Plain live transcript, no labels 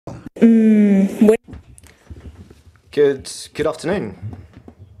Good afternoon.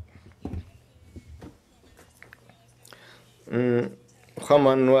 Juan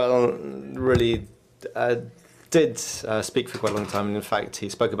Manuel really did speak for quite a long time, and in fact he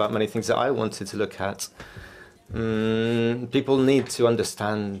spoke about many things that I wanted to look at. People need to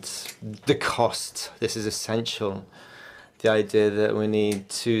understand the cost. This is essential. The idea that we need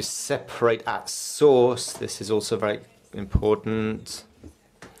to separate at source, this is also very important.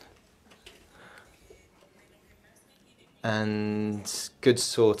 And good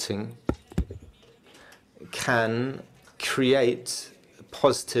sorting can create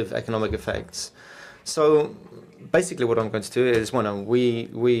positive economic effects. So basically what I'm going to do is,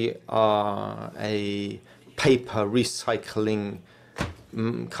 we are a paper recycling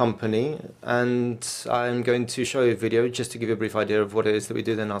company, and I'm going to show you a video just to give you a brief idea of what it is that we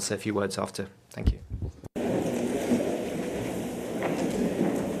do, then I'll say a few words after. Thank you.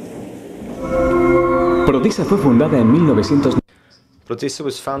 Protisa fue fundada en 1900. Protisa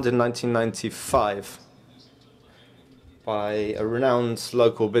was founded in 1995 by a renowned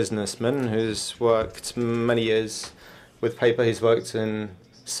local businessman who's worked many years with paper. He's worked in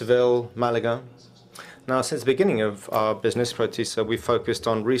Seville, Malaga. Now, since the beginning of our business, Protisa, we focused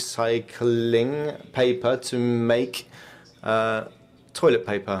on recycling paper to make toilet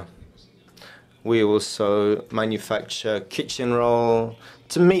paper. We also manufacture kitchen roll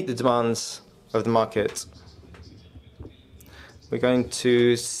to meet the demands of the market. We're going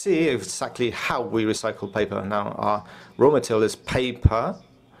to see exactly how we recycle paper. Now, our raw material is paper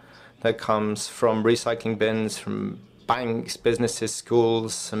that comes from recycling bins, from banks, businesses,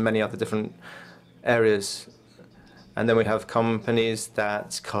 schools, and many other different areas. And then we have companies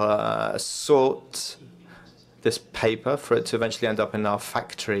that sort this paper for it to eventually end up in our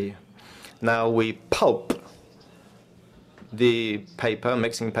factory. Now we pulp the paper,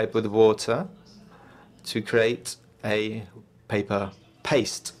 mixing paper with water to create a paper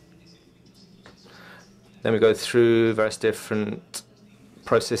paste. Then we go through various different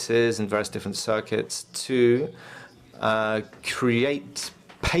processes and various different circuits to create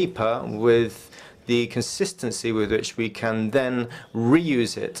paper with the consistency with which we can then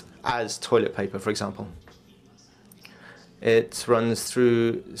reuse it as toilet paper, for example. It runs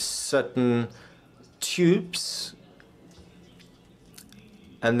through certain tubes,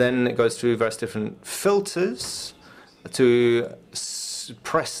 and then it goes through various different filters to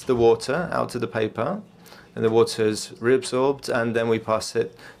press the water out of the paper, and the water is reabsorbed, and then we pass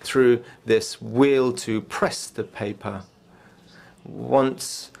it through this wheel to press the paper.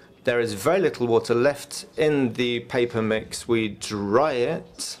 Once there is very little water left in the paper mix, we dry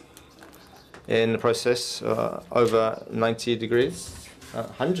it in the process over 90 degrees,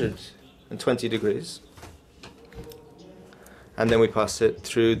 120 degrees. And then we pass it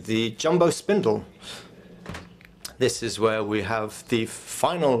through the jumbo spindle. This is where we have the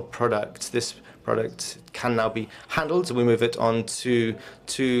final product. This product can now be handled. We move it on to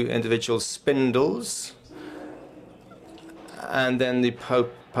two individual spindles. And then the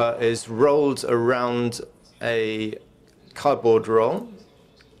paper is rolled around a cardboard roll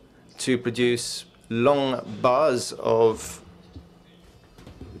to produce long bars of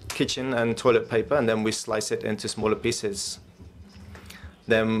kitchen and toilet paper, and then we slice it into smaller pieces.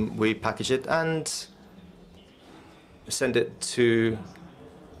 Then we package it and send it to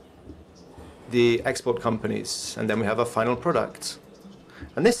the export companies, and then we have a final product.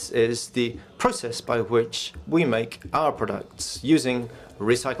 And this is the process by which we make our products using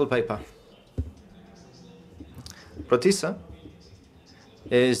recycled paper. Protisa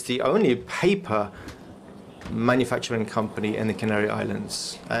is the only paper manufacturing company in the Canary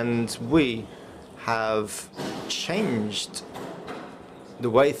Islands, and we have changed the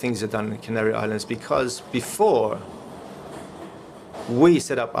way things are done in the Canary Islands, because before we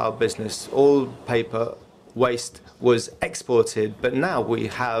set up our business, all paper waste was exported, but now we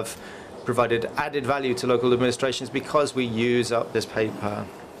have provided added value to local administrations because we use up this paper.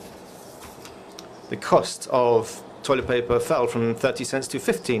 The cost of toilet paper fell from 30 cents to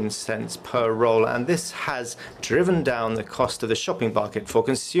 15 cents per roll, and this has driven down the cost of the shopping market for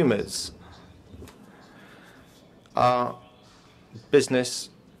consumers. Our business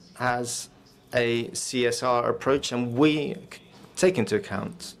has a CSR approach, and we take into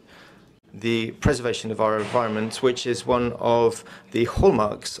account the preservation of our environment, which is one of the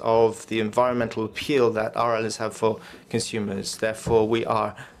hallmarks of the environmental appeal that our islands have for consumers. Therefore, we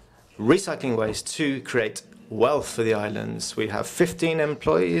are recycling waste to create wealth for the islands. We have 15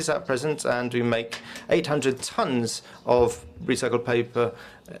 employees at present, and we make 800 tons of recycled paper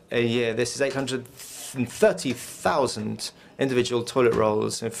a year. This is 830,000 individual toilet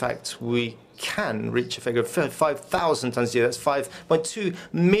rolls. In fact, we can reach a figure of 5,000 tons a year. That's 5.2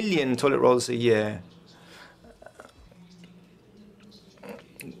 million toilet rolls a year.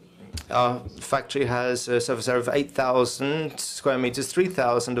 Our factory has a surface area of 8,000 square meters,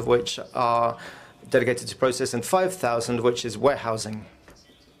 3,000 of which are dedicated to process and 5,000 which is warehousing.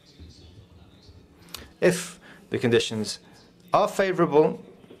 If the conditions are favorable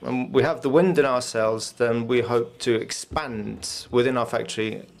and we have the wind in our sails, then we hope to expand within our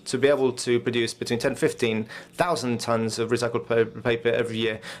factory to be able to produce between 10,000 and 15,000 tons of recycled paper every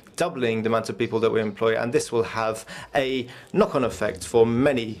year, doubling the amount of people that we employ, and this will have a knock-on effect for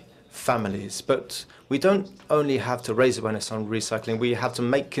many families. But we don't only have to raise awareness on recycling, we have to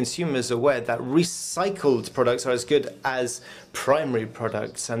make consumers aware that recycled products are as good as primary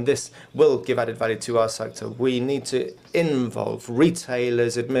products, and this will give added value to our sector. We need to involve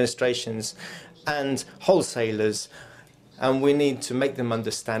retailers, administrations and wholesalers, and we need to make them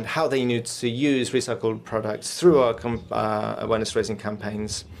understand how they need to use recycled products through our awareness-raising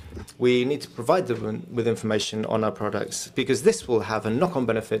campaigns. We need to provide them with information on our products, because this will have a knock-on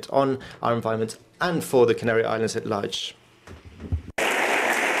benefit on our environment and for the Canary Islands at large.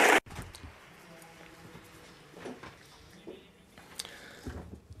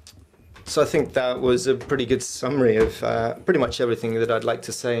 So I think that was a pretty good summary of pretty much everything that I'd like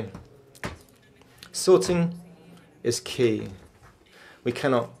to say. Sorting is key. We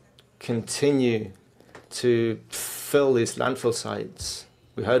cannot continue to fill these landfill sites.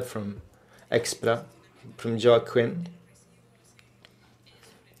 We heard from Expra, from Joaquin,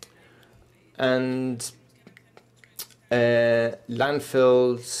 and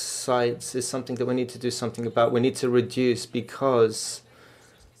landfill sites is something that we need to do something about. We need to reduce, because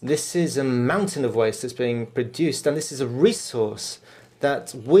this is a mountain of waste that's being produced, and this is a resource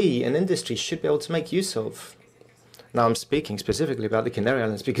that we in industry should be able to make use of. Now I'm speaking specifically about the Canary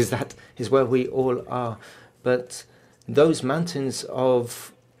Islands because that is where we all are. But those mountains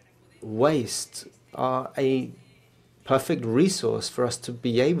of waste are a perfect resource for us to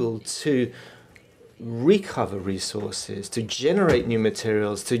be able to recover resources, to generate new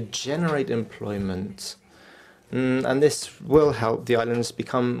materials, to generate employment. And this will help the islands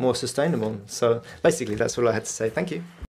become more sustainable. So basically, that's all I had to say. Thank you.